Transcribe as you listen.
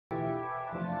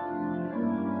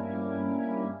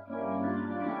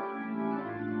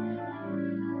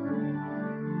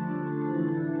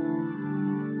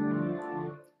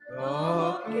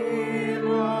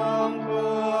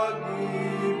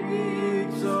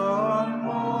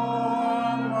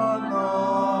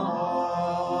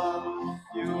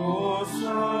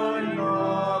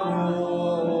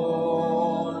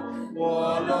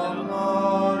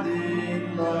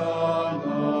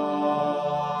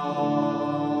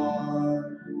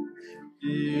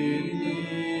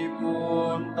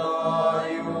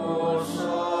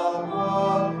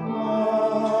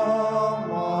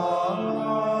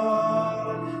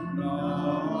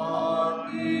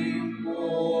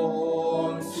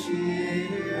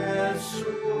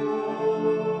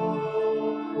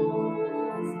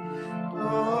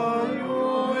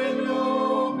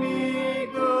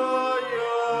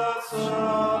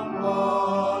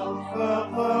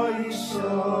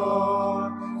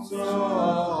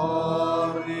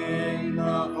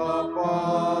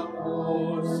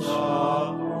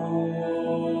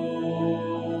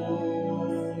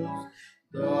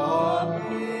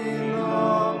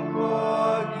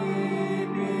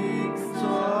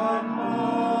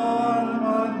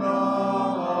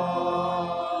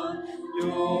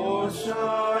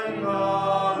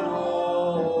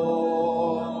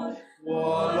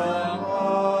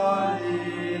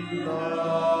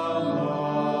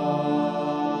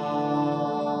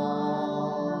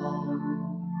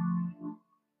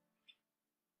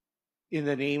In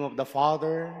the name of the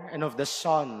Father, and of the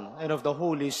Son, and of the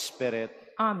Holy Spirit.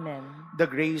 Amen. The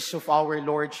grace of our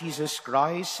Lord Jesus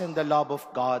Christ, and the love of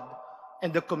God,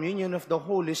 and the communion of the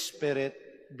Holy Spirit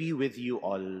be with you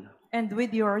all. And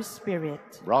with your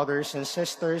spirit. Brothers and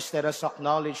sisters, let us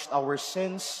acknowledge our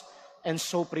sins and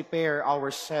so prepare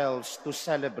ourselves to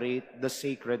celebrate the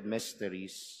sacred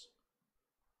mysteries.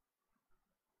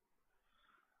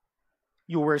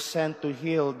 You were sent to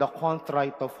heal the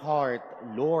contrite of heart.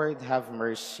 Lord, have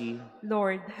mercy.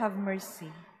 Lord, have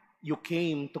mercy. You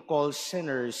came to call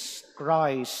sinners.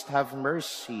 Christ, have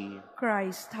mercy.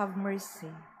 Christ, have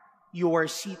mercy. You are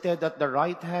seated at the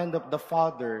right hand of the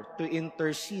Father to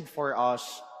intercede for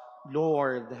us.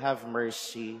 Lord, have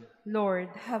mercy. Lord,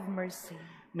 have mercy.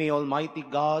 May Almighty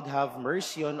God have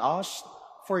mercy on us,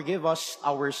 forgive us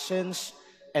our sins,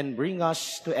 and bring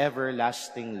us to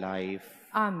everlasting life.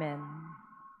 Amen.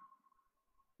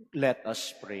 Let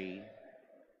us pray.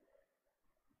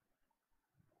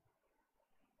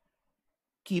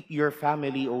 Keep your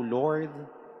family, O Lord,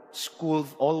 schooled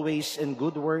always in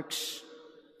good works,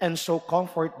 and so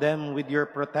comfort them with your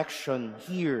protection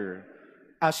here,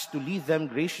 as to lead them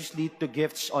graciously to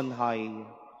gifts on high.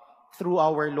 Through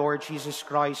our Lord Jesus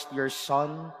Christ, your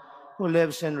Son, who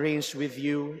lives and reigns with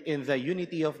you in the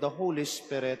unity of the Holy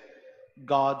Spirit,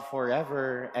 God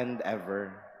forever and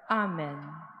ever. Amen.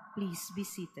 Please be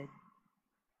seated.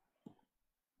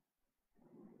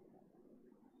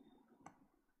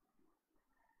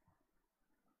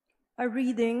 A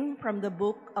reading from the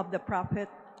book of the prophet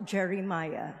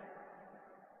Jeremiah.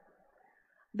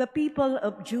 The people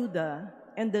of Judah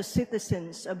and the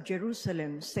citizens of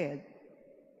Jerusalem said,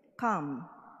 "Come,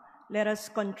 let us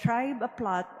contrive a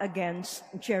plot against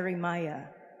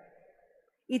Jeremiah.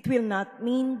 It will not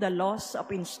mean the loss of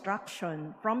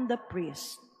instruction from the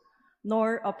priest,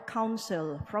 nor of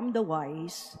counsel from the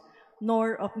wise,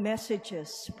 nor of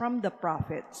messages from the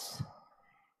prophets.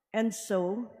 And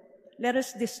so, let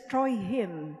us destroy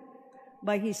him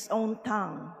by his own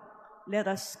tongue. Let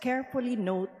us carefully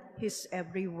note his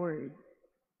every word.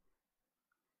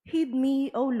 Heed me,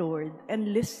 O Lord,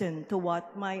 and listen to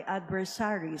what my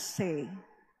adversaries say.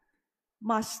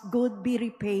 Must good be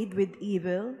repaid with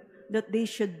evil, that they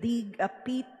should dig a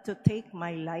pit to take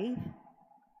my life?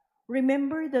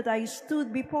 Remember that I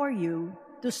stood before you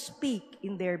to speak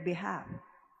in their behalf,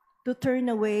 to turn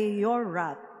away your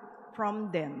wrath from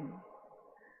them."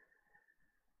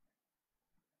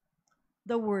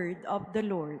 The word of the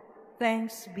Lord.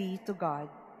 Thanks be to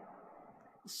God.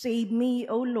 Save me,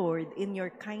 O Lord, in your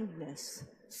kindness.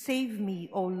 Save me,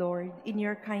 O Lord, in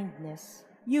your kindness.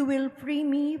 You will free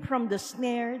me from the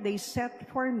snare they set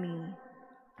for me,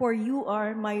 for you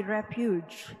are my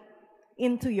refuge.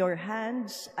 Into your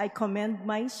hands I commend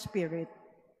my spirit.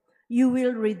 You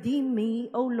will redeem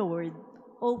me, O Lord,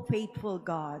 O faithful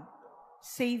God.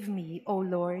 Save me, O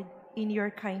Lord, in your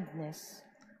kindness.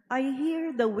 I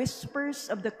hear the whispers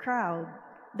of the crowd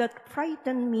that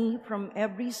frighten me from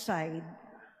every side,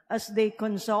 as they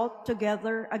consult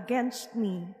together against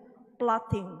me,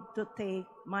 plotting to take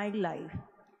my life.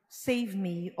 Save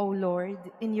me, O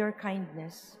Lord, in your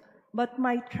kindness. But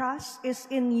my trust is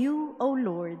in you, O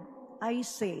Lord. I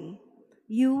say,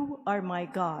 you are my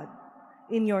God.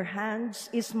 In your hands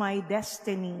is my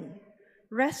destiny.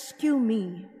 Rescue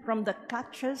me from the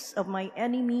clutches of my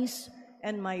enemies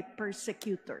and my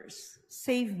persecutors.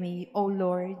 Save me, O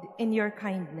Lord, in your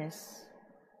kindness.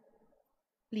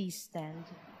 Please stand.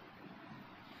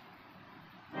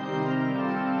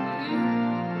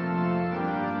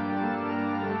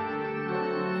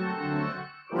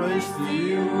 Praise to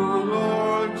you,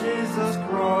 Lord Jesus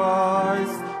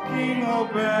Christ, King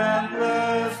of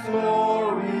endless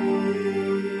glory.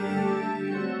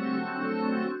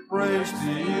 Praise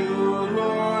to you,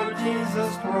 Lord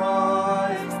Jesus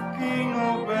Christ, King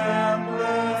of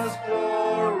endless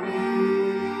glory.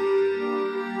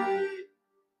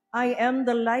 I am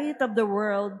the light of the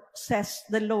world, says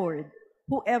the Lord.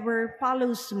 Whoever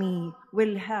follows me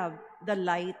will have the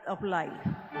light of life.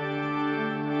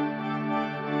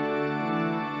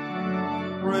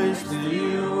 Praise to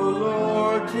you,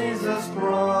 Lord Jesus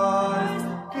Christ,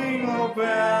 King of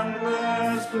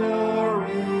endless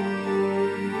glory.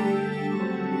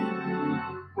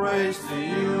 Praise to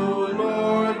you,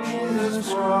 Lord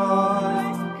Jesus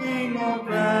Christ, King of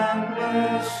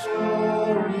endless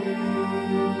glory.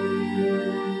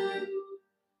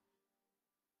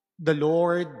 The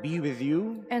Lord be with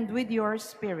you. And with your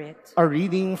spirit. A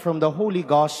reading from the Holy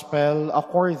Gospel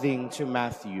according to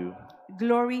Matthew.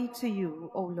 Glory to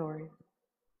you, O Lord.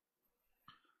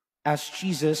 As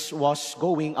Jesus was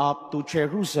going up to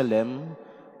Jerusalem,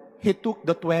 he took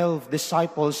the 12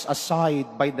 disciples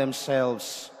aside by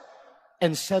themselves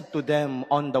and said to them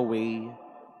on the way,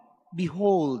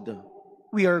 "Behold,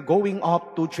 we are going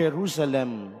up to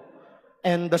Jerusalem,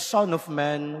 and the Son of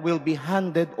Man will be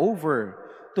handed over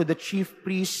to the chief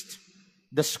priests,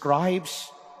 the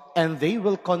scribes, and they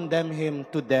will condemn him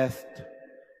to death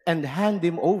and hand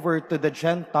him over to the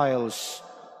Gentiles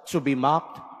to be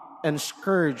mocked and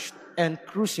scourged and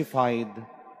crucified,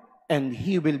 and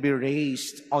he will be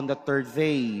raised on the third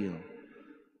day."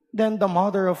 Then the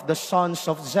mother of the sons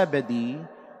of Zebedee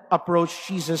approached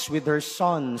Jesus with her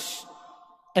sons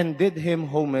and did him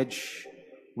homage,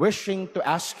 wishing to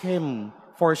ask him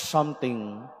for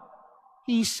something.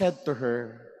 He said to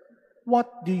her,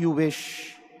 "What do you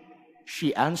wish?"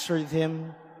 She answered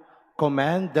him,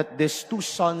 "Command that these two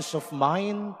sons of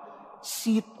mine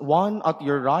sit one at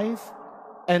your right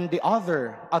and the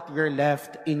other at your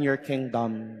left in your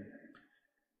kingdom."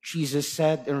 Jesus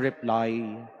said in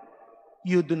reply,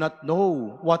 "You do not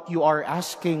know what you are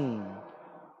asking.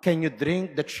 Can you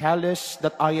drink the chalice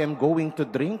that I am going to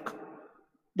drink?"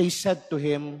 They said to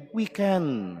him, "We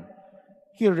can."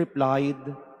 He replied,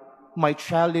 "My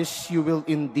chalice you will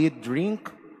indeed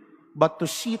drink, but to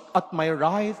sit at my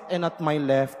right and at my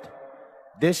left,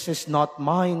 this is not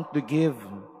mine to give,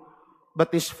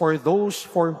 but is for those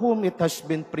for whom it has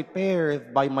been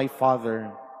prepared by my Father."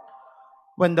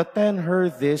 When the 10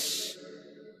 heard this,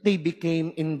 they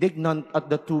became indignant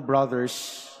at the two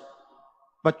brothers.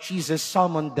 But Jesus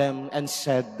summoned them and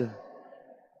said,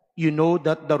 "You know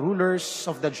that the rulers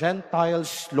of the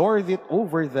Gentiles lord it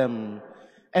over them,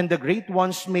 and the great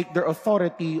ones make their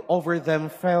authority over them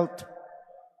felt.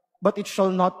 But it shall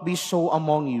not be so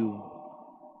among you.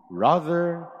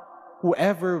 Rather,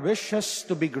 whoever wishes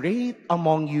to be great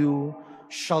among you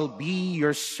shall be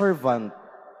your servant.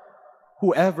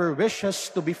 Whoever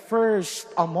wishes to be first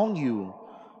among you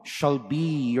shall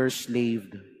be your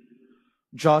slave.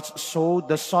 Just so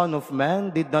the Son of Man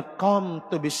did not come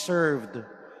to be served,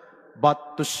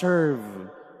 but to serve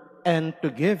and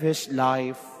to give his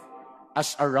life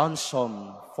as a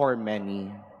ransom for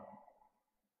many."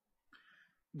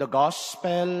 The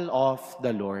Gospel of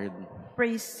the Lord.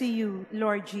 Praise to you,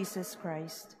 Lord Jesus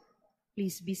Christ.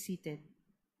 Please be seated.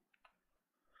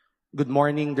 Good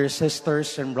morning, dear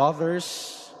sisters and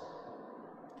brothers.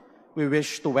 We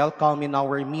wish to welcome in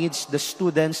our midst the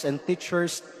students and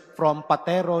teachers from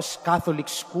Pateros Catholic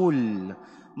School.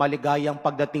 Maligayang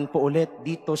pagdating po ulit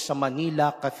dito sa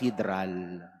Manila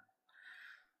Cathedral.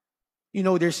 You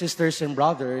know, dear sisters and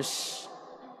brothers,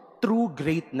 true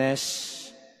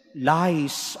greatness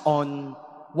lies on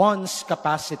one's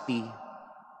capacity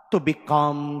to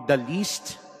become the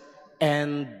least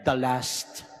and the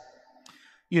last.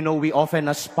 You know, we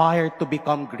often aspire to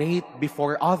become great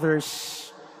before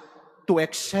others, to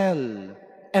excel,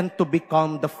 and to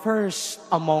become the first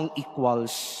among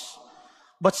equals.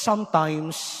 But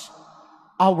sometimes,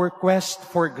 our quest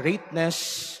for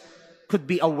greatness could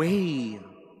be a way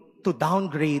to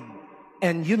downgrade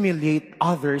and humiliate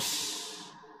others.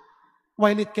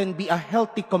 While it can be a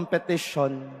healthy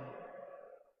competition,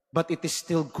 but it is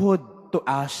still good to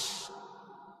ask,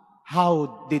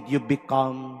 how did you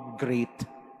become great?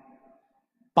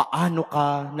 Paano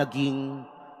ka naging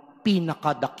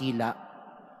pinakadakila?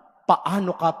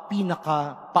 Paano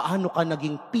ka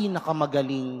naging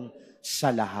pinakamagaling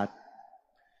sa lahat?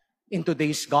 In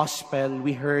today's gospel,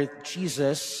 we heard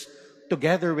Jesus,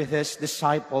 together with his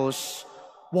disciples,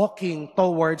 walking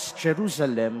towards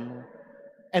Jerusalem.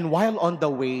 And while on the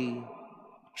way,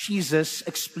 Jesus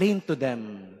explained to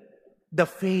them the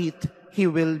fate he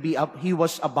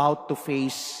was about to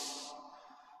face,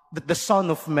 that the Son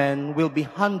of Man will be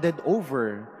handed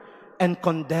over and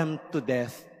condemned to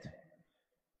death.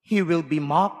 He will be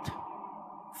mocked,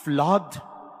 flogged,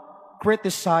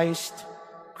 criticized,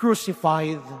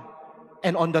 crucified,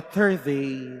 and on the third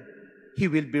day, he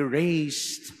will be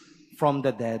raised from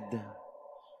the dead.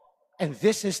 And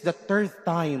this is the third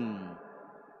time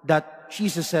that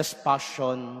Jesus'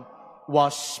 passion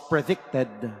was predicted.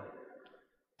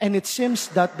 And it seems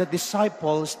that the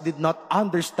disciples did not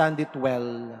understand it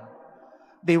well.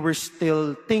 They were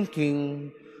still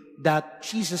thinking that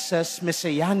Jesus'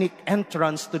 messianic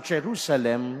entrance to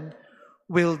Jerusalem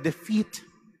will defeat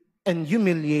and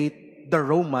humiliate the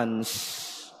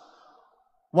Romans.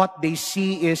 What they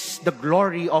see is the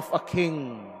glory of a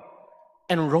king,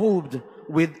 enrobed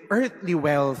with earthly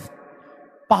wealth,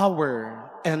 power,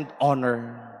 and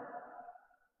honor.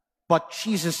 But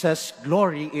Jesus'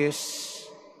 glory is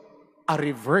a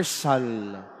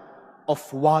reversal of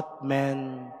what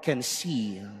man can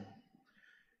see.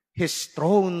 His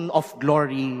throne of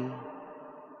glory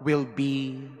will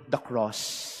be the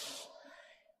cross.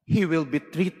 He will be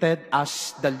treated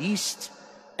as the least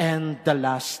and the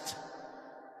last.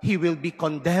 He will be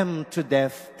condemned to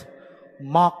death,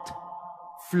 mocked,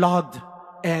 flogged,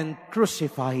 and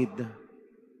crucified.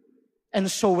 And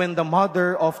so when the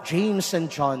mother of James and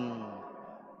John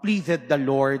pleaded the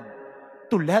Lord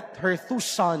to let her two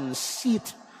sons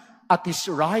sit at his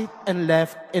right and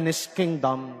left in his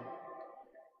kingdom,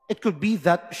 it could be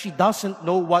that she doesn't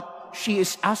know what she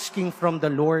is asking from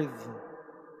the Lord.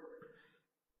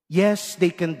 Yes,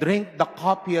 they can drink the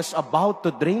cup he is about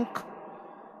to drink,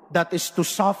 that is to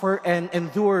suffer and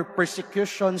endure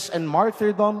persecutions and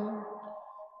martyrdom.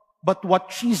 But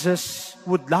what Jesus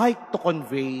would like to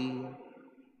convey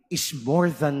is more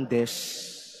than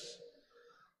this.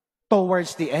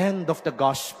 Towards the end of the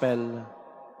gospel,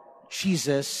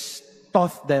 Jesus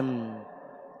taught them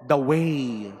the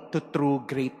way to true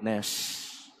greatness.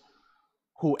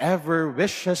 Whoever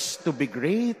wishes to be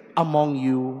great among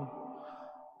you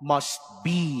must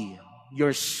be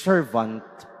your servant,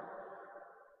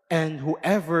 and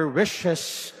whoever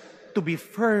wishes to be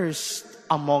first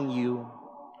among you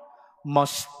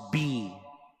must be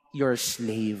your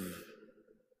slave.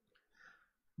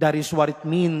 That is what it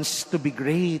means to be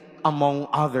great among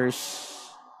others.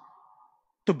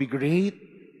 To be great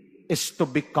is to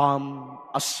become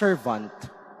a servant,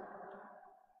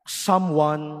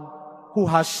 someone who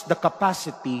has the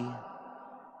capacity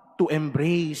to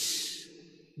embrace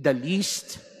the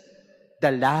least, the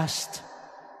last,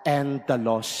 and the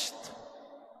lost.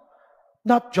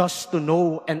 Not just to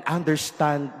know and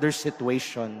understand their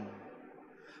situation,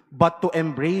 but to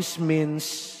embrace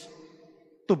means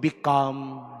to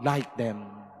become like them.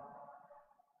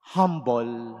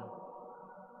 Humble,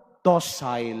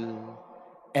 docile,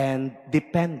 and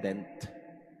dependent.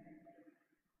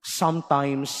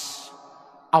 Sometimes,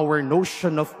 our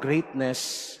notion of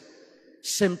greatness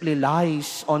simply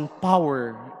lies on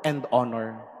power and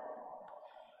honor.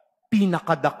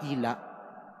 Pinakadakila,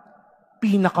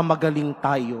 pinakamagaling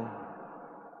tayo,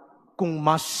 kung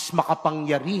mas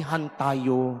makapangyarihan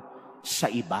tayo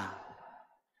sa iba.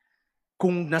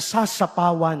 Kung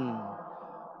nasasapawan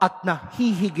at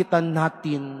nahihigitan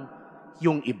natin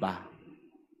yung iba.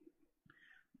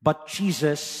 But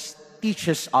Jesus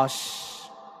teaches us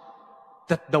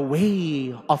that the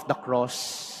way of the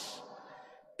cross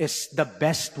is the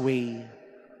best way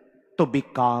to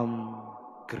become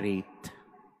great.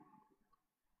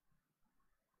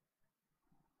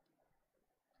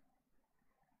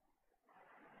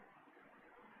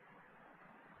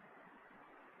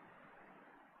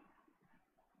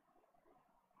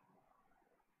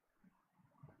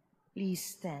 Please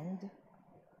stand.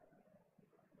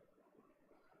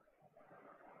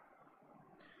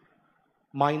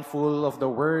 Mindful of the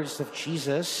words of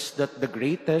Jesus that the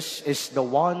greatest is the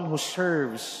one who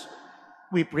serves,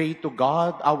 we pray to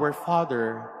God our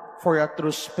Father for a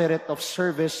true spirit of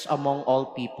service among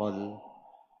all people.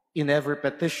 In every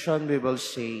petition we will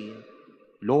say,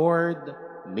 Lord,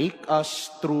 make us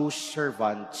true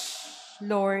servants.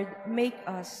 Lord, make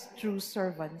us true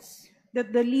servants,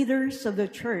 that the leaders of the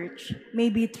Church may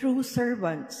be true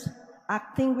servants,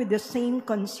 acting with the same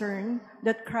concern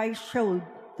that Christ showed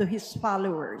to his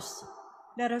followers.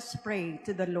 Let us pray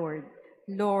to the Lord.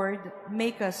 Lord,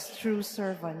 make us true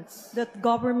servants, that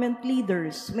government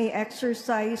leaders may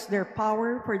exercise their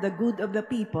power for the good of the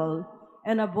people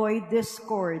and avoid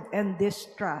discord and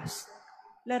distrust.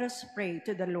 Let us pray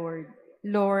to the Lord.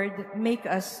 Lord, make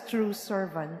us true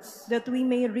servants, that we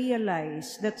may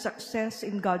realize that success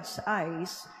in God's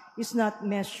eyes is not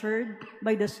measured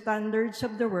by the standards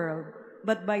of the world,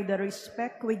 but by the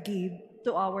respect we give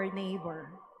to our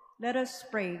neighbor. Let us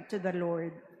pray to the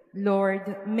Lord. Lord,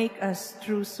 make us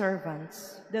true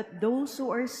servants, that those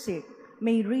who are sick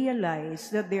may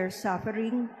realize that their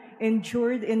suffering,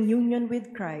 endured in union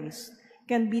with Christ,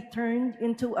 can be turned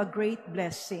into a great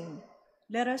blessing.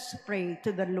 Let us pray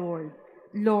to the Lord.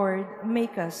 Lord,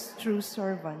 make us true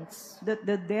servants, that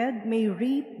the dead may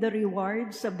reap the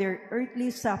rewards of their earthly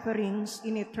sufferings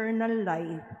in eternal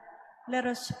life. Let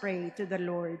us pray to the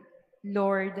Lord.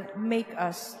 Lord, make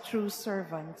us true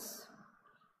servants.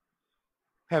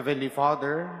 Heavenly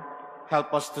Father,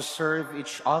 help us to serve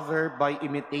each other by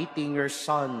imitating your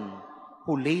Son,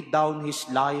 who laid down his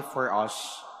life for us.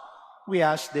 We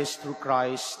ask this through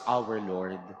Christ our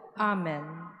Lord. Amen.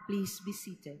 Please be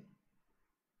seated.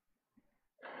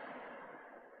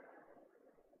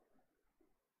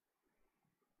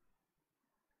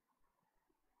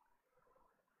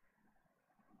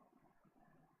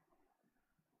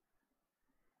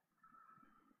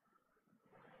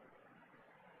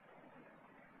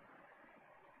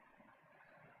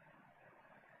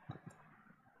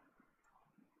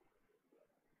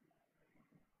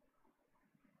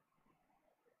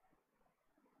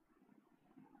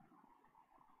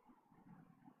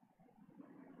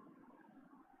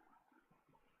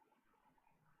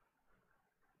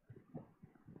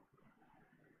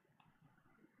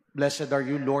 Blessed are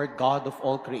you, Lord God of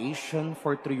all creation,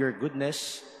 for through your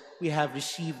goodness we have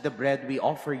received the bread we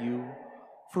offer you,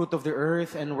 fruit of the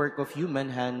earth and work of human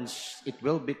hands. It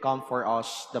will become for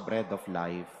us the bread of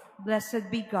life. Blessed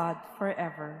be God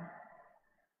forever.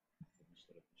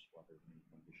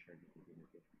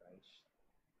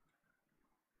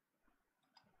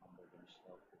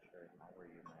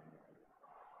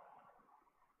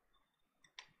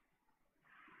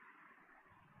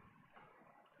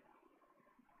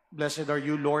 Blessed are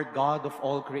you, Lord God of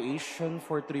all creation,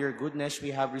 for through your goodness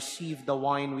we have received the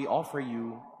wine we offer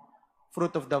you,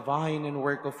 fruit of the vine and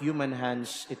work of human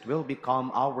hands. It will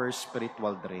become our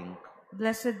spiritual drink.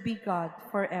 Blessed be God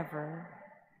forever.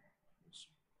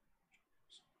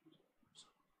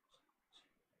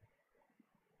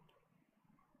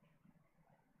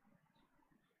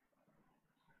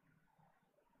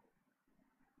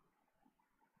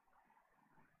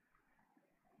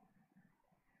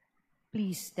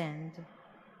 Please stand.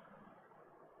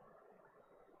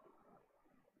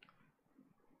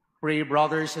 Pray,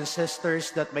 brothers and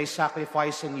sisters, that my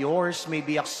sacrifice and yours may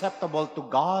be acceptable to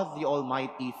God, the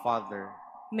Almighty Father.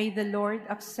 May the Lord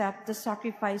accept the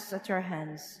sacrifice at your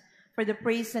hands for the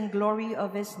praise and glory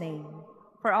of his name,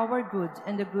 for our good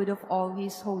and the good of all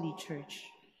his holy church.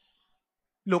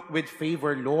 Look with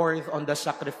favor, Lord, on the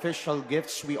sacrificial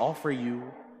gifts we offer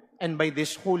you, and by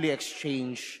this holy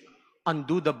exchange,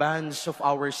 undo the bands of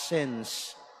our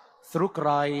sins, through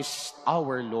Christ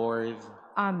our Lord.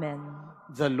 Amen.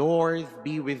 The Lord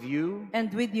be with you.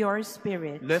 And with your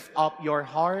spirit. Lift up your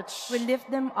hearts. We lift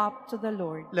them up to the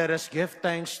Lord. Let us give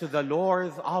thanks to the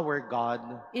Lord our God.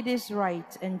 It is right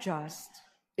and just.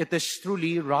 It is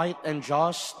truly right and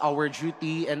just, our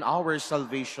duty and our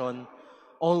salvation,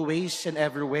 always and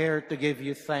everywhere to give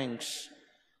you thanks.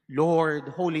 Lord,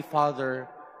 Holy Father,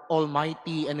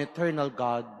 Almighty and eternal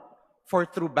God, for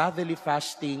through bodily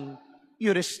fasting,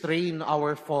 you restrain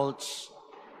our faults,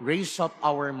 raise up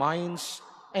our minds,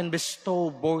 and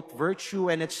bestow both virtue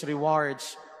and its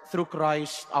rewards through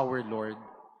Christ our Lord.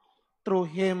 Through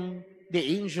him,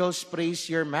 the angels praise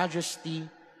your majesty,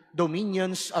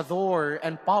 dominions adore,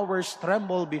 and powers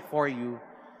tremble before you.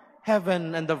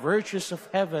 Heaven and the virtues of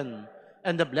heaven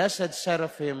and the blessed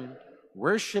seraphim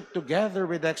worship together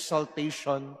with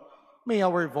exaltation. May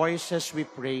our voices, we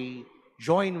pray,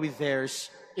 join with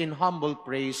theirs in humble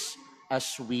praise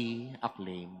as we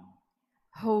acclaim.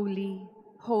 Holy,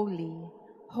 holy,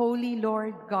 holy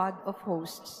Lord God of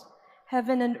hosts,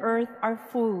 heaven and earth are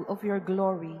full of your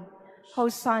glory.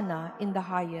 Hosanna in the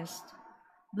highest.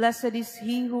 Blessed is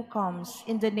he who comes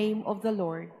in the name of the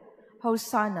Lord.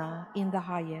 Hosanna in the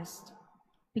highest.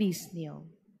 Please kneel.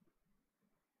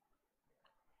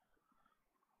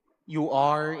 You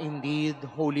are indeed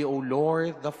holy, O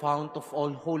Lord, the fount of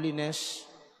all holiness.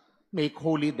 Make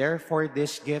holy, therefore,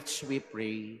 these gifts, we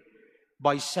pray,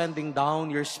 by sending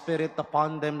down your Spirit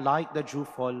upon them like the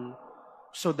dewfall,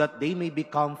 so that they may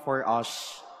become for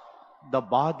us the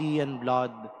body and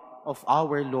blood of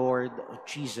our Lord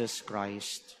Jesus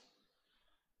Christ.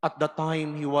 At the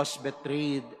time he was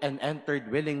betrayed and entered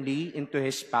willingly into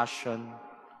his passion,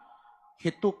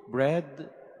 he took bread,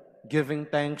 giving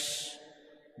thanks,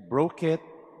 broke it,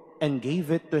 and gave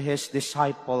it to his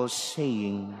disciples,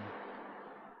 saying,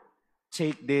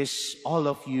 "Take this, all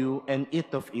of you, and eat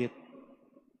of it,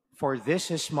 for this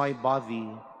is my body,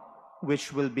 which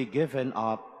will be given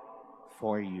up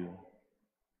for you."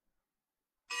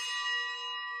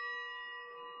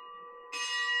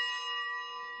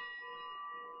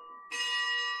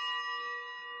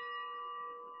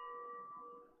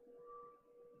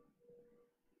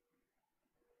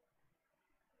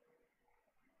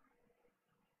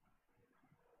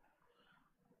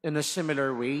 In a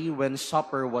similar way, when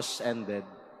supper was ended,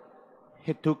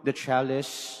 he took the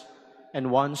chalice, and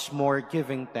once more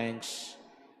giving thanks,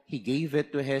 he gave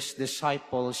it to his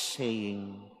disciples,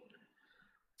 saying,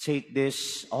 "Take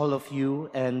this, all of you,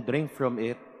 and drink from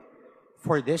it,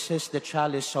 for this is the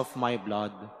chalice of my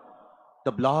blood,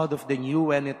 the blood of the new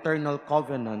and eternal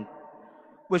covenant,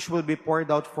 which will be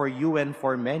poured out for you and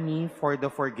for many for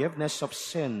the forgiveness of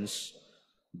sins.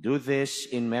 Do this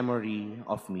in memory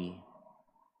of me."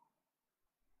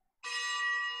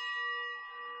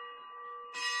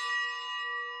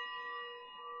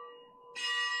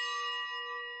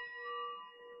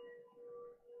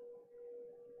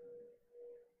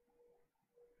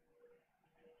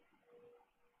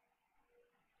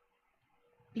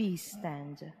 Please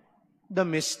stand. The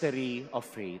mystery of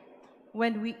faith.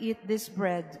 When we eat this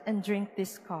bread and drink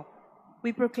this cup,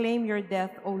 we proclaim your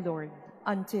death, O Lord,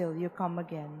 until you come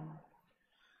again.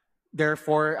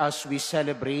 Therefore, as we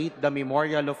celebrate the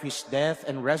memorial of his death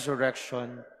and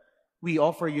resurrection, We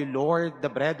offer you, Lord, the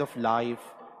bread of life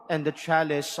and the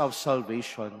chalice of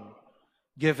salvation,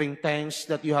 giving thanks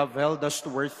that you have held us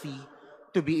worthy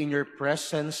to be in your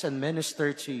presence and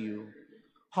minister to you.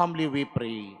 Humbly we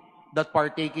pray that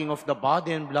partaking of the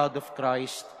body and blood of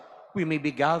Christ, we may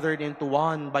be gathered into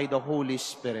one by the Holy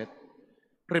Spirit.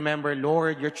 Remember,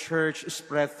 Lord, your church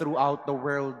spread throughout the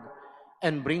world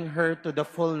and bring her to the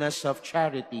fullness of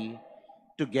charity,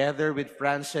 together with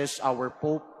Francis, our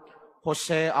Pope,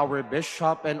 Jose, our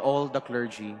Bishop, and all the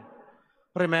clergy.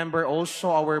 Remember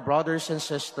also our brothers and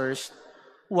sisters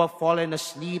who have fallen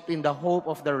asleep in the hope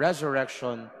of the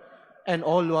resurrection, and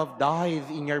all who have died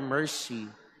in your mercy.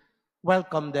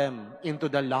 Welcome them into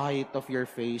the light of your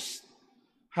face.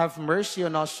 Have mercy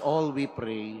on us all, we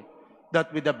pray,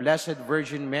 that with the Blessed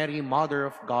Virgin Mary, Mother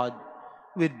of God,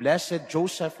 with blessed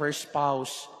Joseph, her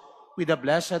spouse, with the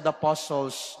blessed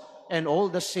apostles, and all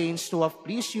the saints who have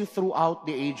pleased you throughout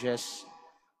the ages,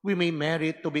 we may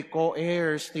merit to be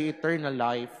co-heirs to eternal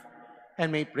life,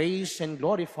 and may praise and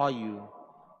glorify you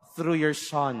through your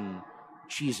Son,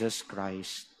 Jesus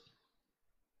Christ.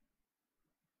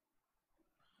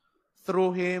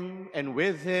 Through him, and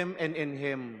with him, and in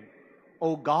him,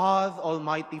 O God,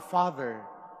 Almighty Father,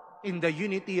 in the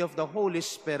unity of the Holy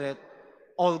Spirit,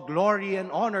 all glory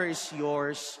and honor is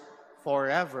yours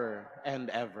forever and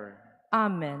ever.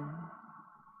 Amen.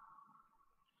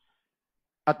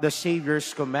 At the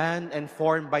Savior's command and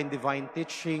formed by divine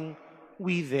teaching,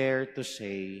 we dare to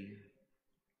say,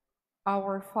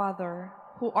 Our Father,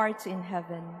 who art in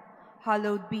heaven,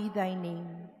 hallowed be thy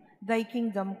name. Thy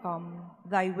kingdom come,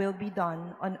 thy will be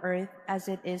done on earth as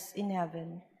it is in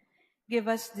heaven. Give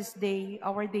us this day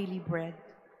our daily bread,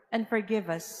 and forgive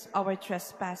us our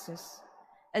trespasses,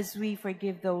 as we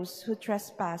forgive those who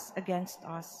trespass against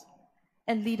us.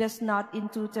 And lead us not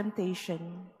into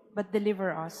temptation, but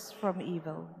deliver us from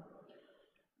evil.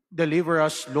 Deliver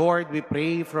us, Lord, we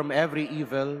pray, from every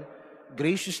evil.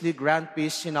 Graciously grant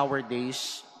peace in our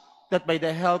days, that by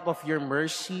the help of your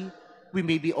mercy, we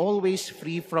may be always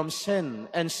free from sin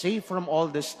and safe from all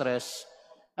distress,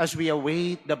 as we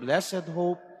await the blessed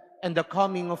hope and the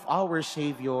coming of our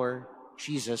Savior,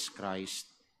 Jesus Christ.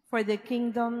 For the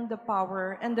kingdom, the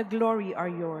power, and the glory are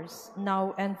yours,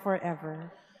 now and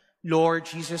forever. Lord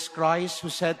Jesus Christ, who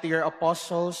said to your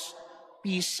apostles,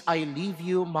 "Peace I leave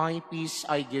you, my peace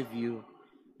I give you,"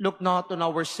 look not on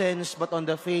our sins, but on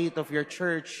the faith of your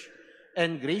church,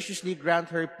 and graciously grant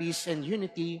her peace and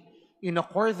unity in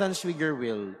accordance with your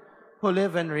will, who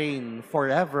live and reign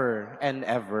forever and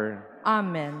ever.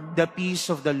 Amen. The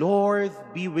peace of the Lord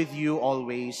be with you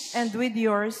always. And with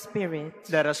your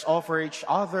spirit. Let us offer each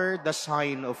other the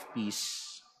sign of peace.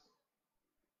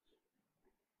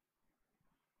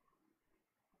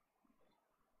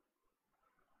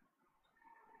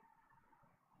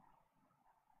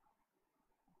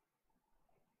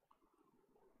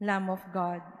 Lamb of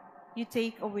God, you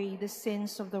take away the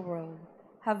sins of the world.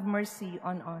 Have mercy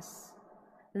on us.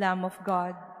 Lamb of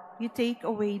God, you take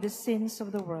away the sins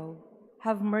of the world.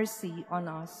 Have mercy on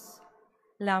us.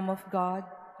 Lamb of God,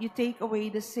 you take away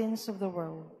the sins of the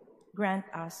world. Grant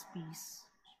us peace.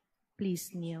 Please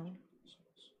kneel.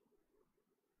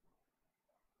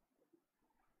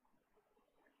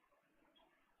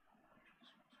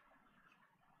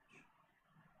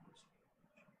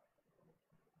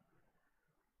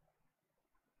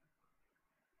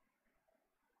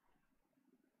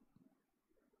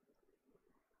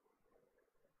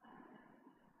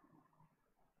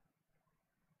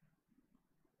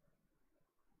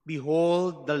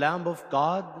 Behold the Lamb of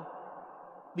God.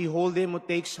 Behold him who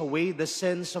takes away the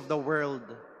sins of the world.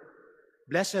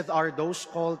 Blessed are those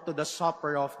called to the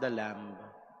supper of the Lamb.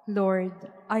 Lord,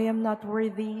 I am not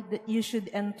worthy that you should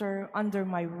enter under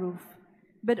my roof,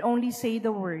 but only say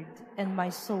the word, and my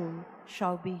soul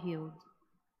shall be healed.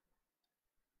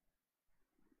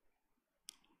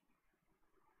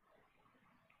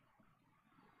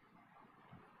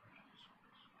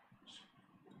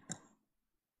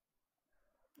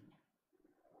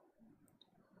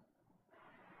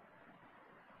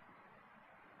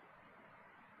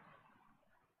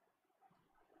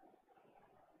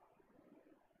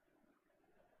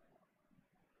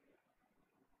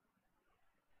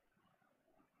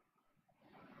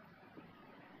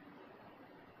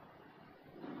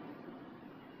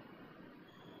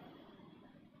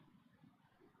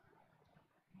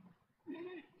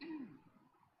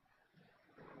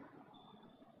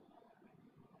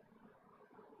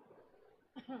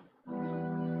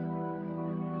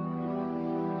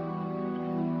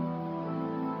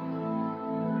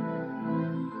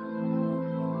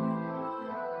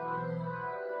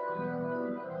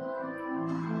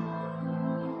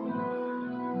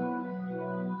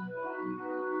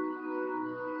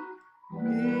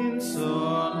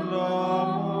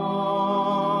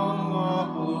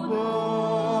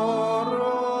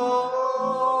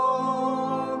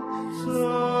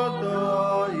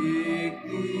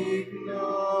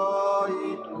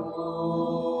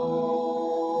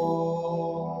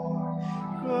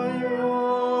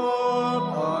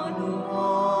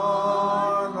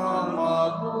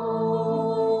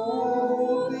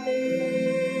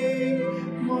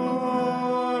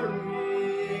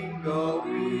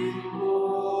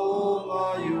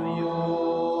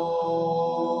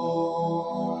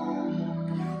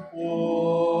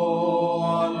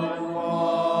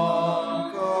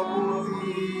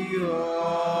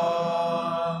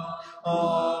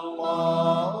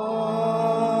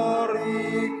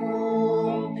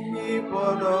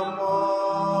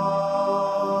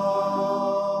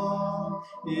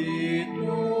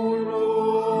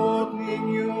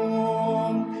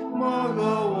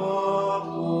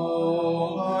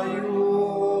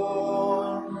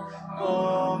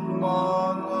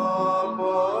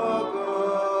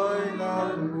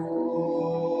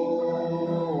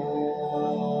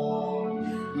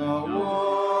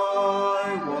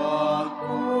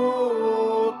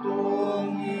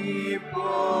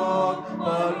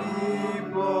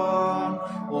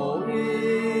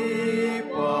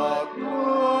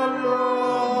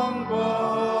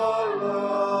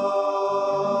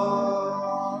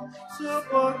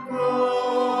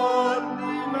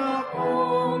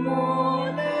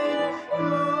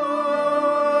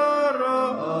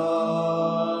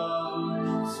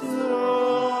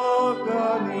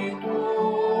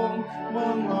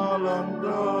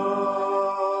 landas.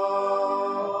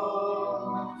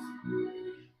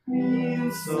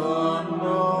 Minsan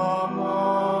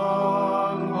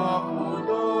lamang ako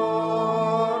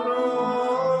daran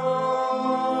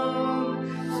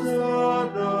sa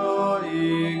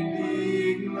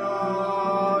daigdig na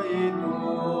ito.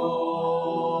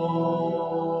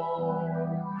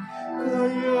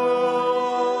 Kaya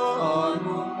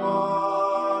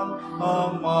anuman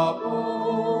ang mabuti,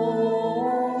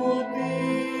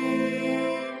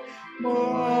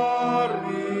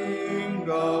 maaaring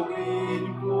gawin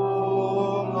ko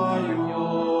ngayon.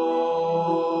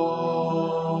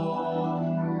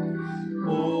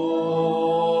 O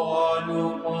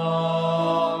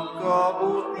anumang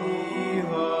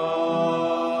kabutihan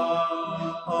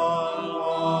ang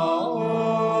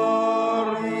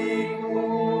maaari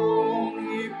kong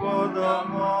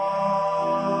ipadama,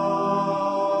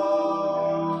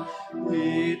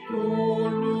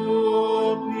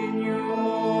 itulot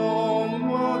ninyong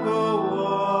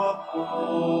magawa ko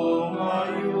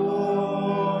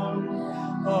ngayon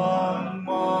ang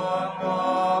mga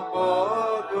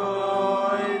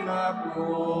bagay na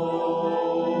to.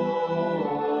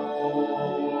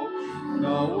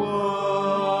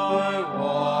 Naway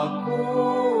wag ko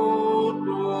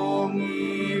itong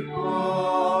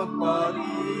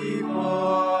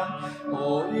ipagpaliban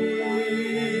o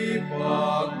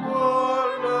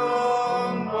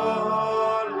ipagwalang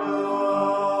bahala,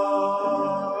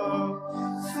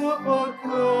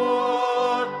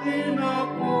 sapagkat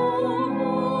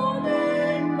tinapuno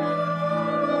ninaraan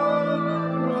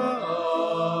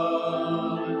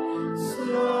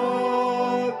sa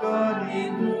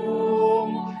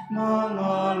ganitong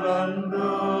mga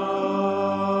landas.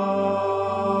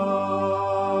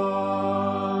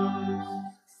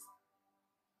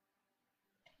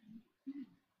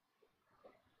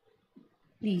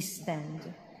 Please stand.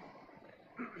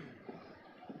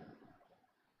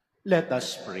 Let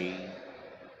us pray.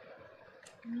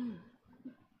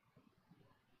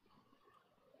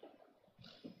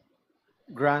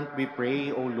 Grant, we pray,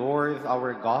 O Lord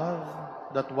our God,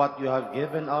 that what you have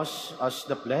given us as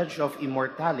the pledge of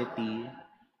immortality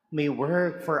may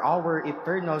work for our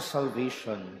eternal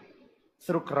salvation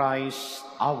through Christ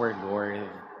our Lord.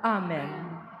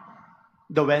 Amen.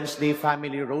 The Wednesday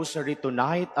Family Rosary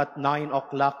tonight at 9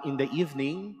 o'clock in the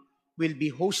evening will be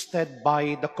hosted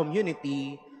by the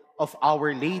community of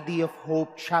Our Lady of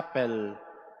Hope Chapel,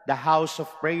 the House of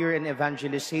Prayer and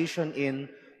Evangelization in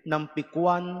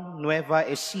Nampicuan, Nueva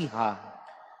Ecija.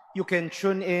 You can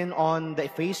tune in on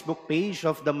the Facebook page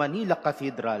of the Manila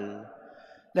Cathedral.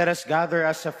 Let us gather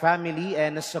as a family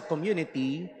and as a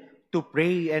community to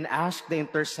pray and ask the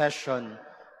intercession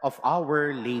of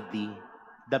Our Lady,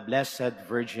 the Blessed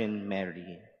Virgin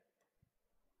Mary.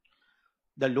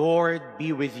 The Lord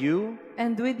be with you.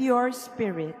 And with your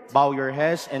spirit. Bow your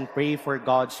heads and pray for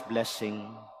God's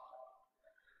blessing.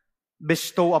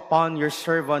 Bestow upon your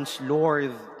servants,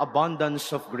 Lord,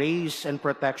 abundance of grace and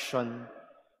protection.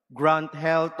 Grant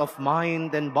health of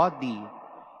mind and body.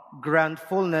 Grant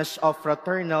fullness of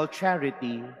fraternal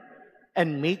charity,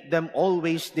 and make them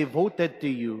always devoted to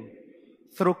you,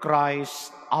 through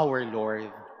Christ our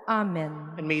Lord.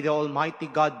 Amen. And may the Almighty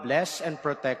God bless and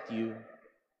protect you,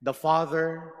 the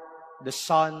Father, the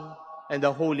Son, and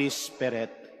the Holy Spirit.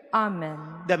 Amen.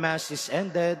 The Mass is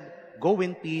ended. Go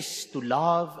in peace to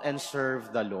love and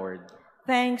serve the Lord.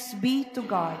 Thanks be to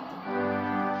God.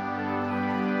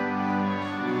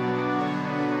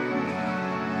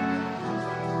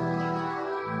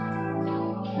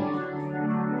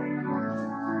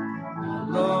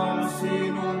 Walang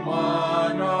sino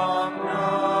man ang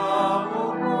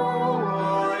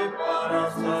nabubuhay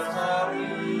para sa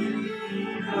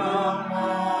sarili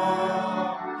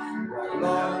lamang.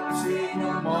 Walang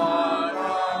sino man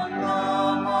ang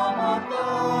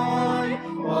namamatay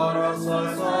para sa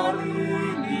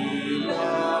sarili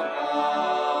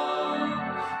lamang.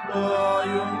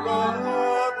 Tayong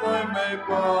lahat ay may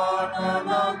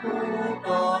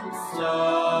pananagutan sa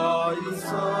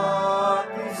isa't